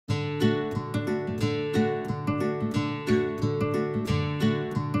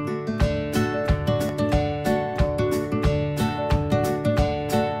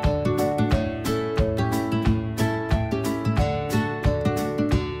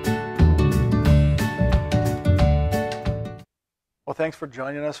Well, thanks for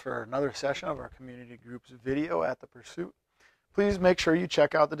joining us for another session of our community group's video at The Pursuit. Please make sure you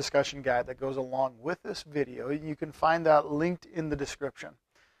check out the discussion guide that goes along with this video. You can find that linked in the description.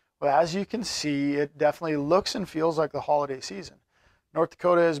 Well, as you can see, it definitely looks and feels like the holiday season. North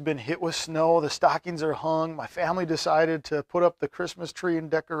Dakota has been hit with snow, the stockings are hung, my family decided to put up the Christmas tree and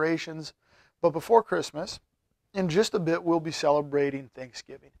decorations. But before Christmas, in just a bit, we'll be celebrating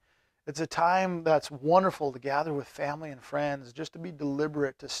Thanksgiving. It's a time that's wonderful to gather with family and friends, just to be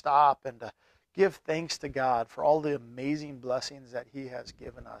deliberate, to stop and to give thanks to God for all the amazing blessings that He has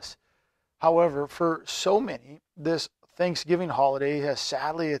given us. However, for so many, this Thanksgiving holiday has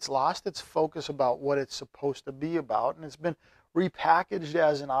sadly, lost its focus about what it's supposed to be about, and it's been repackaged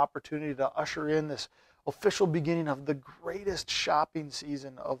as an opportunity to usher in this official beginning of the greatest shopping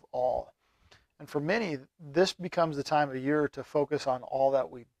season of all. And for many, this becomes the time of year to focus on all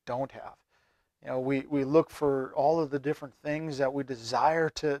that we don't have. You know, we look for all of the different things that we desire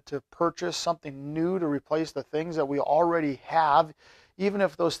to purchase, something new to replace the things that we already have, even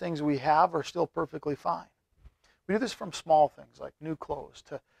if those things we have are still perfectly fine. We do this from small things like new clothes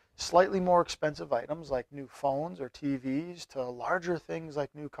to slightly more expensive items like new phones or TVs to larger things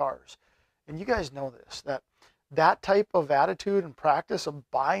like new cars. And you guys know this, that type of attitude and practice of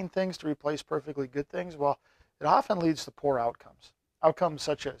buying things to replace perfectly good things, well, it often leads to poor outcomes. Outcomes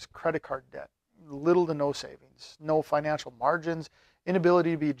such as credit card debt, little to no savings, no financial margins,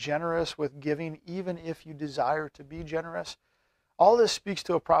 inability to be generous with giving even if you desire to be generous. All this speaks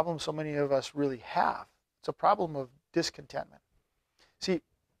to a problem so many of us really have. It's a problem of discontentment. See,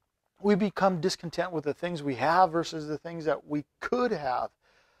 we become discontent with the things we have versus the things that we could have.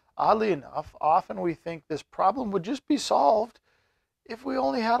 Oddly enough, often we think this problem would just be solved if we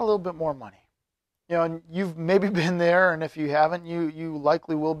only had a little bit more money. You know, and you've maybe been there, and if you haven't, you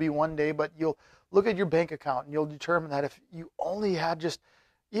likely will be one day, but you'll look at your bank account and you'll determine that if you only had just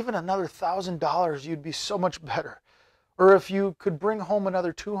even another $1,000, you'd be so much better. Or if you could bring home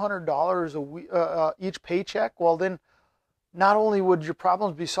another $200 a week, each paycheck, well then, not only would your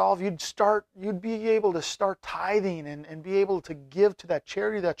problems be solved, you'd be able to start tithing and be able to give to that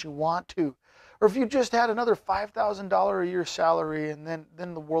charity that you want to. Or if you just had another $5,000 a year salary, and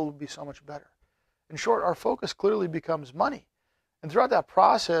then the world would be so much better. In short, our focus clearly becomes money. And throughout that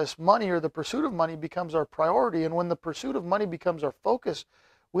process, money or the pursuit of money becomes our priority. And when the pursuit of money becomes our focus,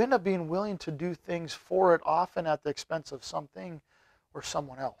 we end up being willing to do things for it, often at the expense of something or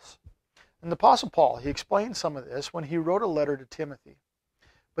someone else. And the Apostle Paul, he explained some of this when he wrote a letter to Timothy.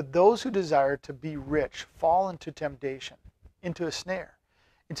 But those who desire to be rich fall into temptation, into a snare,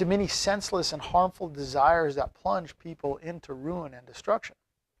 into many senseless and harmful desires that plunge people into ruin and destruction.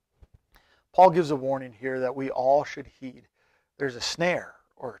 Paul gives a warning here that we all should heed. There's a snare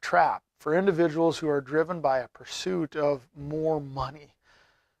or a trap for individuals who are driven by a pursuit of more money.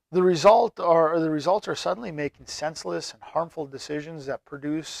 The results are suddenly making senseless and harmful decisions that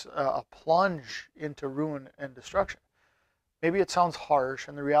produce a plunge into ruin and destruction. Maybe it sounds harsh,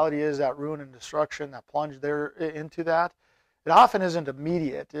 and the reality is that ruin and destruction, that plunge there into that, it often isn't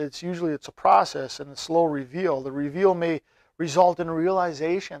immediate. It's a process and a slow reveal. The reveal may result in a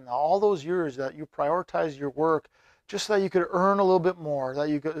realization all those years that you prioritized your work just so that you could earn a little bit more, that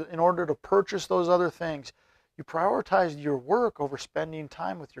you could, in order to purchase those other things. You prioritized your work over spending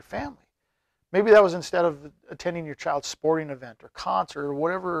time with your family. Maybe that was instead of attending your child's sporting event or concert or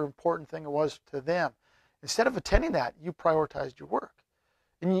whatever important thing it was to them. Instead of attending that, you prioritized your work.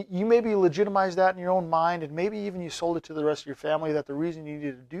 And you maybe legitimized that in your own mind, and maybe even you sold it to the rest of your family that the reason you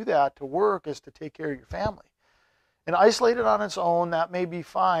needed to do that, to work, is to take care of your family. And isolated on its own, that may be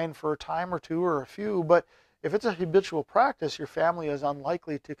fine for a time or two or a few, but if it's a habitual practice, your family is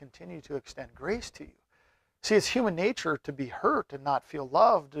unlikely to continue to extend grace to you. See, it's human nature to be hurt and not feel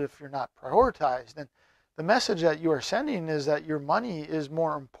loved if you're not prioritized. And the message that you are sending is that your money is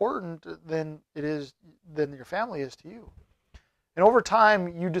more important than your family is to you. And over time,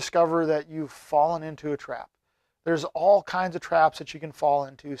 you discover that you've fallen into a trap. There's all kinds of traps that you can fall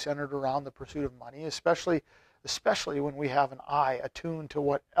into centered around the pursuit of money, especially when we have an eye attuned to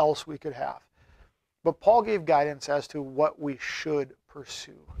what else we could have. But Paul gave guidance as to what we should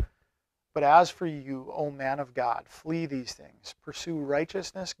pursue. But as for you, O man of God, flee these things. Pursue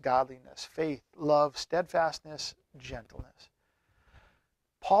righteousness, godliness, faith, love, steadfastness, gentleness.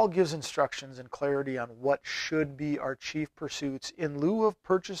 Paul gives instructions and clarity on what should be our chief pursuits in lieu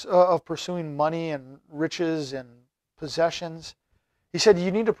of pursuing money and riches and possessions. He said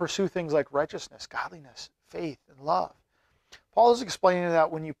you need to pursue things like righteousness, godliness, faith, and love. Paul is explaining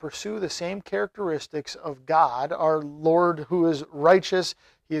that when you pursue the same characteristics of God, our Lord who is righteous,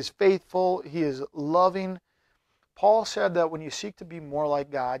 He is faithful, He is loving, Paul said that when you seek to be more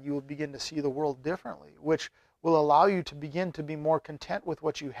like God, you will begin to see the world differently, which will allow you to begin to be more content with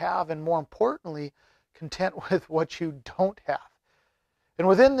what you have, and more importantly, content with what you don't have. And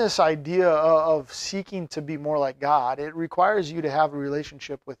within this idea of seeking to be more like God, it requires you to have a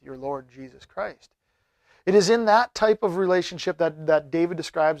relationship with your Lord Jesus Christ. It is in that type of relationship that David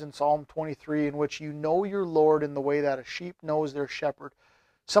describes in Psalm 23, in which you know your Lord in the way that a sheep knows their shepherd.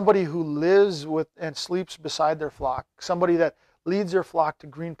 Somebody who lives with and sleeps beside their flock. Somebody that leads their flock to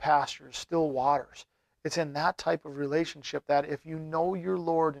green pastures, still waters. It's in that type of relationship that if you know your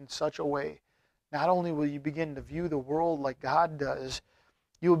Lord in such a way, not only will you begin to view the world like God does,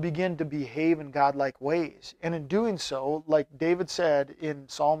 you will begin to behave in God-like ways. And in doing so, like David said in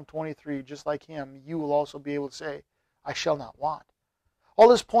Psalm 23, just like him, you will also be able to say, I shall not want. All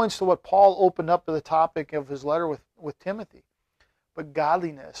this points to what Paul opened up to the topic of his letter with Timothy. But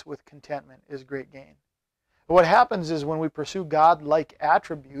godliness with contentment is great gain. And what happens is when we pursue God-like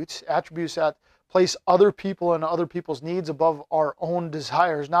attributes that place other people and other people's needs above our own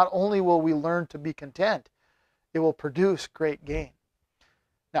desires, not only will we learn to be content, it will produce great gain.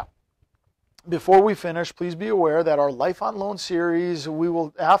 Now, before we finish, please be aware that our Life on Loan series,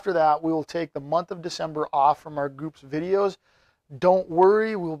 after that, we will take the month of December off from our group's videos. Don't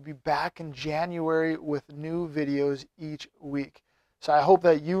worry, we'll be back in January with new videos each week. So I hope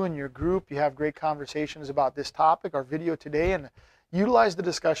that you and your group, you have great conversations about this topic, our video today, and utilize the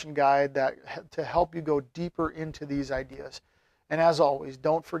discussion guide to help you go deeper into these ideas. And as always,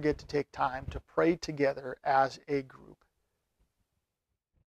 don't forget to take time to pray together as a group.